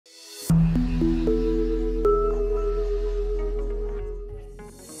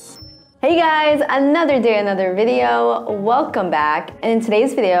Hey guys, another day, another video. Welcome back. And in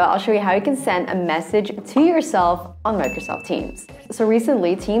today's video, I'll show you how you can send a message to yourself on Microsoft Teams. So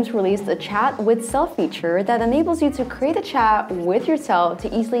recently, Teams released a chat with self feature that enables you to create a chat with yourself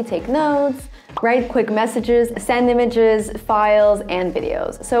to easily take notes, write quick messages, send images, files, and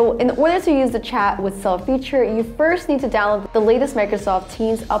videos. So in order to use the chat with self feature, you first need to download the latest Microsoft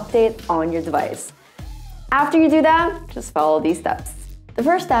Teams update on your device. After you do that, just follow these steps. The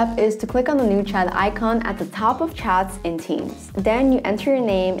first step is to click on the new chat icon at the top of chats in Teams. Then you enter your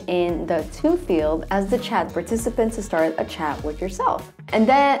name in the To field as the chat participant to start a chat with yourself. And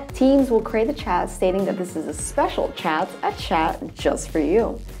then Teams will create a chat stating that this is a special chat, a chat just for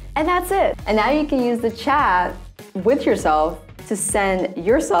you. And that's it. And now you can use the chat with yourself to send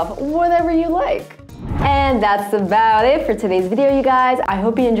yourself whatever you like. And that's about it for today's video, you guys. I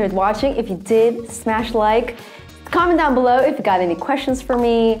hope you enjoyed watching. If you did, smash like. Comment down below if you got any questions for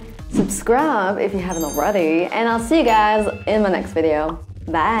me. Subscribe if you haven't already. And I'll see you guys in my next video.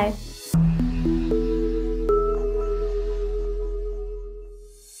 Bye.